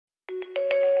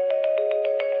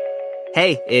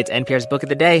Hey, it's NPR's Book of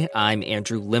the Day. I'm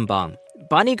Andrew Limbong.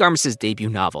 Bonnie Garmis's debut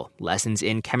novel, Lessons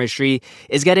in Chemistry,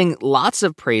 is getting lots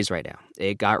of praise right now.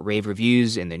 It got rave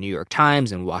reviews in the New York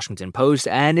Times and Washington Post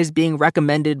and is being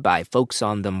recommended by folks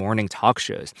on the morning talk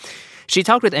shows. She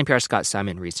talked with NPR's Scott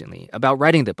Simon recently about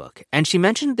writing the book, and she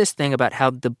mentioned this thing about how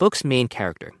the book's main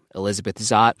character, Elizabeth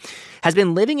Zott, has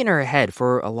been living in her head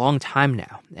for a long time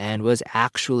now and was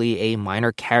actually a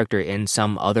minor character in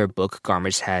some other book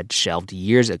Garmis had shelved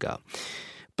years ago.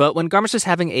 But when Garmis was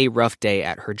having a rough day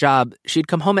at her job, she'd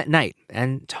come home at night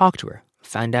and talk to her,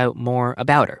 find out more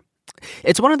about her.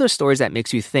 It's one of those stories that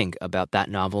makes you think about that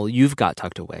novel you've got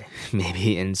tucked away,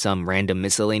 maybe in some random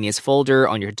miscellaneous folder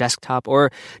on your desktop or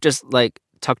just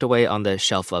tucked away on the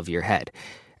shelf of your head.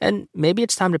 And maybe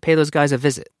it's time to pay those guys a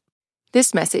visit.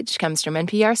 This message comes from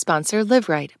NPR sponsor Live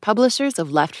Right, publishers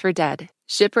of Left for Dead,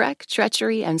 Shipwreck,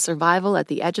 Treachery, and Survival at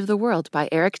the Edge of the World by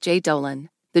Eric J. Dolan.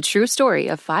 The true story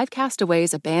of 5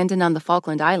 castaways abandoned on the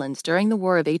Falkland Islands during the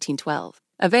War of 1812.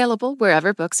 Available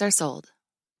wherever books are sold.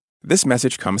 This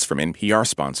message comes from NPR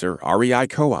sponsor REI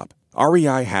Co-op.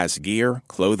 REI has gear,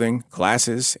 clothing,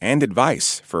 classes, and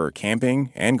advice for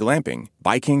camping and glamping,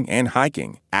 biking and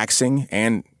hiking, axing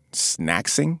and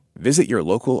snacksing. Visit your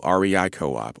local REI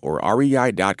Co-op or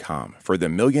rei.com for the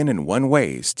 1,000,001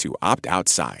 ways to opt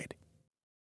outside.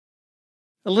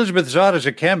 Elizabeth Zott is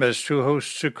a chemist who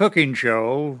hosts a cooking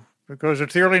show because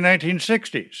it's the early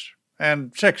 1960s.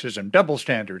 And sexism, double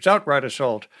standards, outright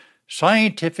assault,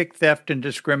 scientific theft and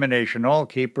discrimination all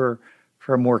keep her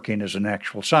from working as an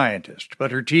actual scientist.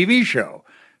 But her TV show,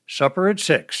 Supper at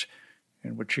 6,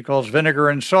 in which she calls vinegar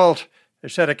and salt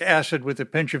acetic acid with a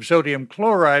pinch of sodium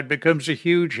chloride, becomes a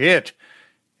huge hit.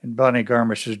 In Bonnie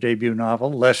Garmis's debut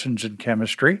novel, Lessons in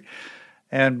Chemistry,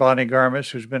 and Bonnie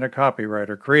Garmis, who's been a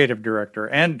copywriter, creative director,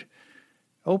 and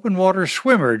open water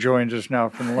swimmer, joins us now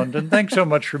from London. Thanks so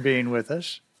much for being with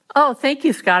us. Oh, thank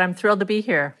you, Scott. I'm thrilled to be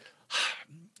here.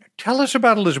 Tell us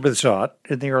about Elizabeth Zott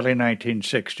in the early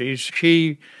 1960s.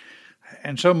 She,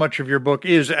 and so much of your book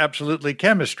is absolutely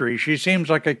chemistry. She seems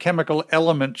like a chemical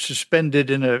element suspended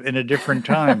in a different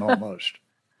time almost.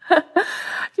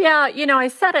 Yeah, I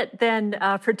said it then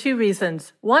for 2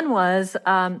 reasons. One was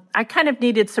I kind of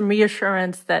needed some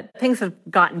reassurance that things have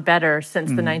gotten better since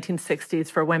the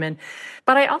 1960s for women.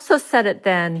 But I also said it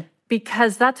then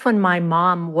because that's when my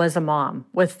mom was a mom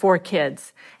with 4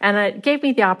 kids. And it gave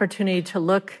me the opportunity to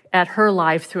look at her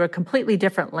life through a completely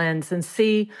different lens and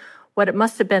see what it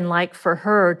must have been like for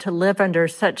her to live under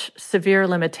such severe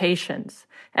limitations.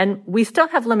 And we still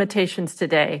have limitations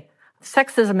today.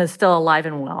 Sexism is still alive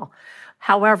and well.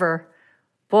 However,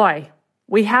 boy,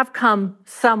 we have come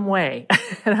some way,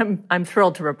 and I'm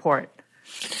thrilled to report.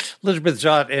 Elizabeth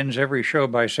Zott ends every show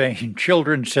by saying,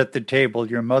 "Children set the table.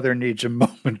 Your mother needs a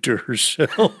moment to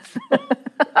herself."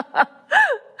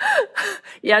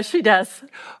 Yeah, she does.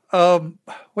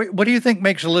 What do you think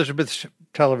makes Elizabeth's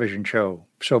television show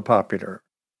so popular?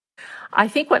 I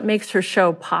think what makes her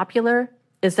show popular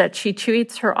is that she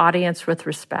treats her audience with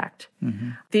respect.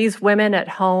 Mm-hmm. These women at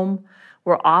home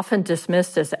were often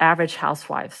dismissed as average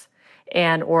housewives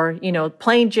or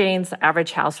plain Jane's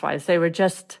average housewives. They were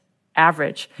just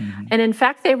average. Mm-hmm. And in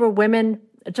fact, they were women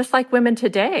just like women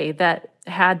today that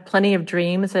had plenty of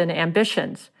dreams and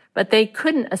ambitions, but they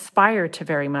couldn't aspire to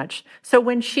very much. So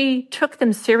when she took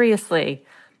them seriously,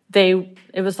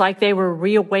 it was like they were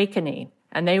reawakening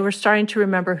and they were starting to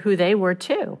remember who they were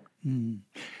too. Mm.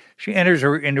 She enters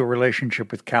into a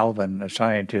relationship with Calvin, a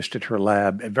scientist at her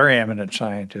lab, a very eminent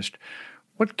scientist.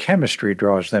 What chemistry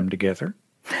draws them together?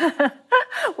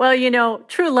 Well,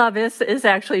 true love is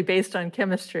actually based on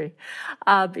chemistry.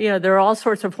 There are all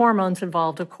sorts of hormones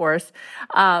involved, of course.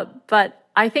 But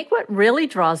I think what really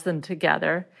draws them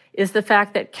together is the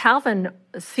fact that Calvin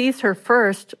sees her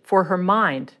first for her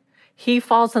mind. He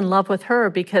falls in love with her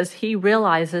because he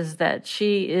realizes that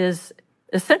she is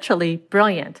essentially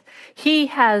brilliant. He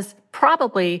has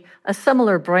probably a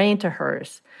similar brain to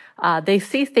hers. They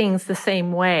see things the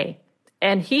same way.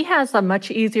 And he has a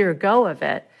much easier go of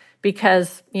it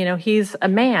because, he's a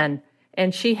man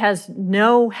and she has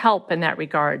no help in that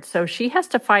regard. So she has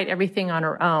to fight everything on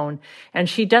her own and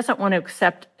she doesn't want to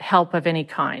accept help of any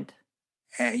kind.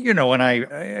 When I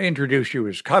introduced you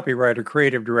as copywriter,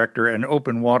 creative director, and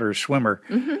open water swimmer,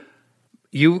 mm-hmm.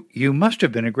 you must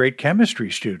have been a great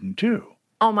chemistry student too.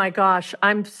 Oh my gosh,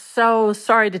 I'm so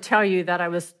sorry to tell you that I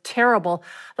was terrible.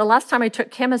 The last time I took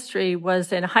chemistry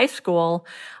was in high school.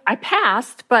 I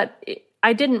passed, but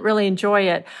I didn't really enjoy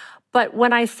it. But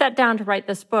when I sat down to write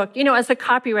this book, as a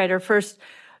copywriter, first,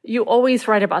 you always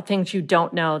write about things you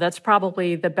don't know. That's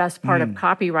probably the best part of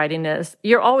copywriting is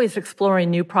you're always exploring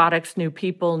new products, new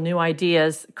people, new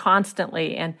ideas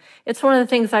constantly. And it's one of the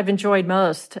things I've enjoyed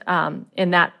most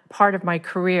in that part of my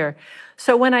career.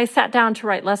 So when I sat down to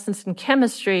write lessons in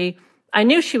chemistry, I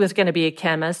knew she was going to be a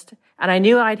chemist, and I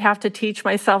knew I'd have to teach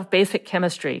myself basic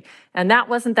chemistry. And that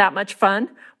wasn't that much fun,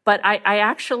 but I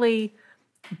actually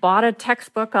bought a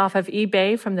textbook off of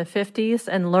eBay from the 50s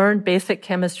and learned basic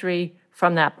chemistry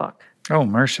from that book. Oh,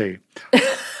 mercy.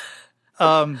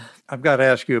 I've got to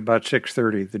ask you about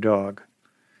 6:30, the dog.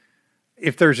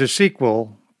 If there's a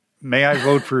sequel, may I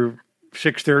vote for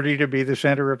 6:30 to be the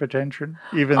center of attention,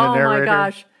 even the narrator? Oh, my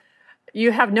gosh.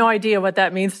 You have no idea what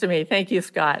that means to me. Thank you,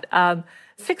 Scott.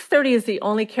 6:30 is the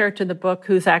only character in the book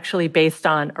who's actually based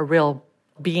on a real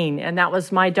being, and that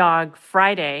was my dog,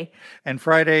 Friday. And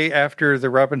Friday after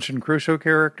the Robinson Crusoe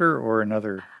character or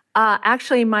another?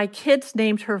 Actually, my kids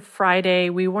named her Friday.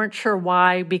 We weren't sure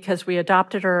why because we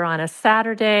adopted her on a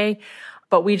Saturday,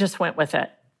 but we just went with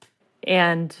it.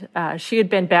 And she had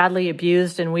been badly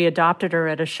abused, and we adopted her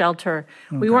at a shelter.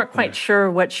 We weren't quite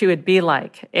sure what she would be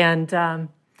like. And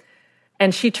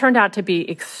she turned out to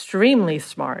be extremely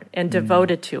smart and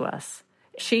devoted to us.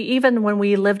 She, even when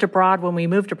we moved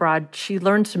abroad, she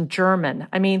learned some German.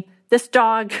 I mean, this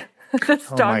dog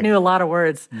knew a lot of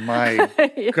words. My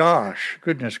gosh,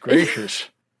 goodness gracious.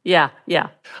 Yeah.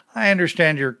 I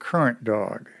understand your current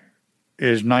dog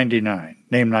is 99,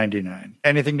 named 99.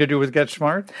 Anything to do with Get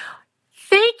Smart?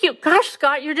 Thank you. Gosh,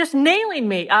 Scott, you're just nailing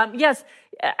me. Yes,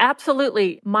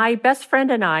 absolutely. My best friend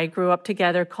and I grew up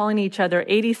together calling each other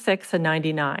 86 and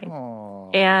 99.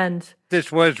 Aww. And this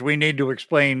was, we need to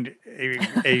explain,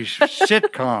 a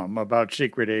sitcom about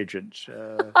secret agents.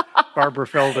 Barbara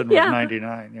Feldon was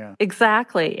 99, yeah.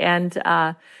 Exactly. And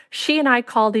she and I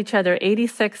called each other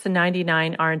 86 and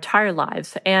 99 our entire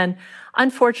lives. And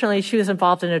unfortunately, she was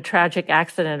involved in a tragic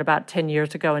accident about 10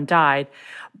 years ago and died.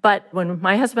 But when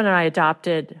my husband and I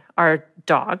adopted our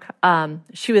dog,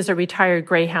 she was a retired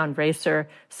Greyhound racer,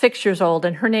 6 years old,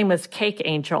 and her name was Cake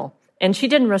Angel. And she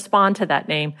didn't respond to that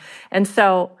name. And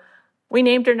so we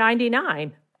named her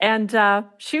 99. And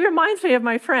she reminds me of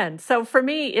my friend. So for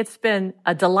me, it's been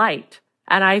a delight.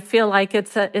 And I feel like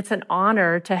it's an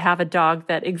honor to have a dog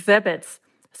that exhibits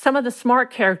some of the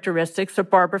smart characteristics of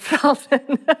Barbara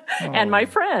Feldon and my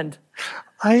friend.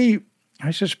 I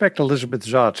suspect Elizabeth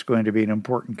Zott's going to be an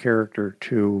important character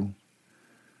to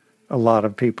a lot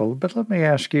of people. But let me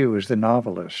ask you, as the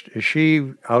novelist, is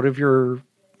she out of your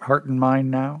heart and mind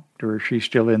now? Or is she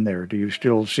still in there? Do you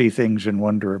still see things and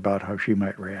wonder about how she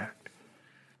might react?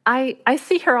 I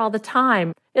see her all the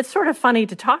time. It's sort of funny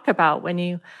to talk about when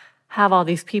you have all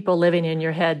these people living in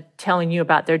your head telling you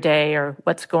about their day or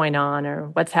what's going on or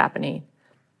what's happening.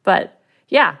 But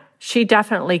yeah, she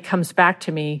definitely comes back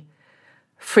to me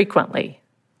frequently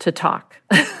to talk.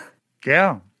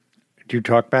 Yeah. Do you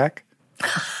talk back?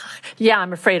 Yeah,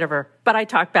 I'm afraid of her, but I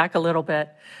talk back a little bit.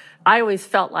 I always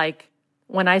felt like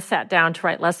when I sat down to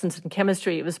write lessons in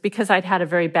chemistry, it was because I'd had a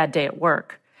very bad day at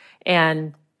work.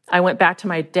 And I went back to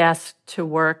my desk to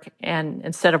work, and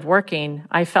instead of working,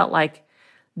 I felt like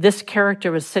this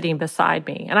character was sitting beside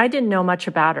me. And I didn't know much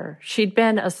about her. She'd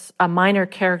been a minor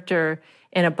character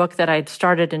in a book that I'd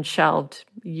started and shelved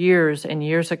years and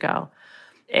years ago.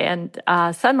 And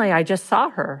suddenly I just saw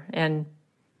her, and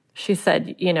she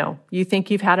said, you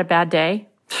think you've had a bad day?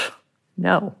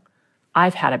 No,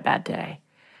 I've had a bad day.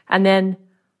 And then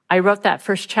I wrote that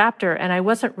first chapter, and I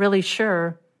wasn't really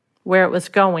sure where it was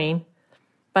going,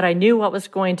 but I knew what was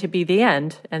going to be the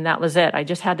end, and that was it. I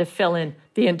just had to fill in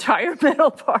the entire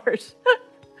middle part.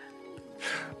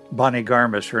 Bonnie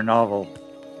Garmus, her novel,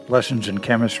 Lessons in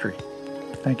Chemistry.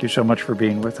 Thank you so much for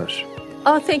being with us.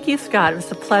 Oh, thank you, Scott. It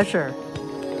was a pleasure.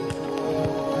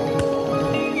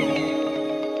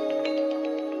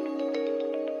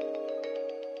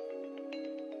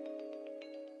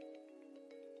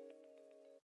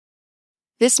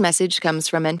 This message comes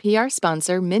from NPR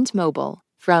sponsor Mint Mobile.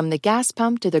 From the gas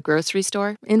pump to the grocery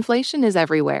store, inflation is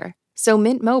everywhere. So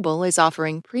Mint Mobile is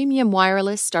offering premium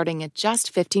wireless starting at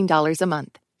just $15 a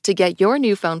month. To get your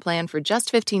new phone plan for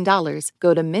just $15,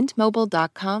 go to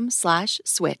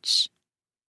mintmobile.com/switch.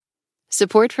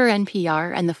 Support for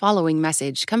NPR and the following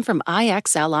message come from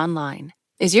IXL Online.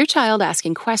 Is your child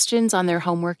asking questions on their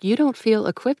homework you don't feel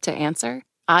equipped to answer?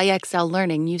 IXL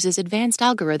Learning uses advanced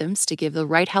algorithms to give the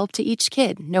right help to each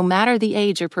kid, no matter the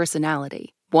age or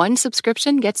personality. One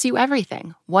subscription gets you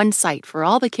everything. One site for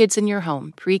all the kids in your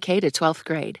home, pre-K to 12th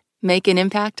grade. Make an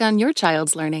impact on your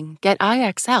child's learning. Get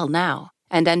IXL now.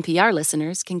 And NPR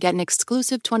listeners can get an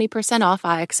exclusive 20% off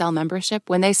IXL membership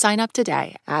when they sign up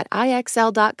today at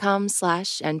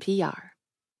IXL.com/NPR.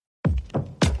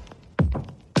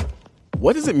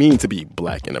 What does it mean to be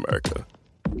Black in America?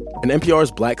 In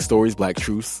NPR's Black Stories, Black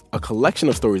Truths, a collection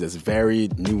of stories as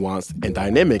varied, nuanced, and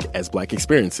dynamic as Black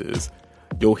experiences,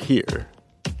 you'll hear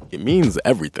it means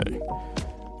everything.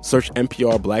 Search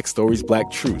NPR Black Stories, Black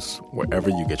Truths wherever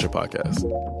you get your podcasts.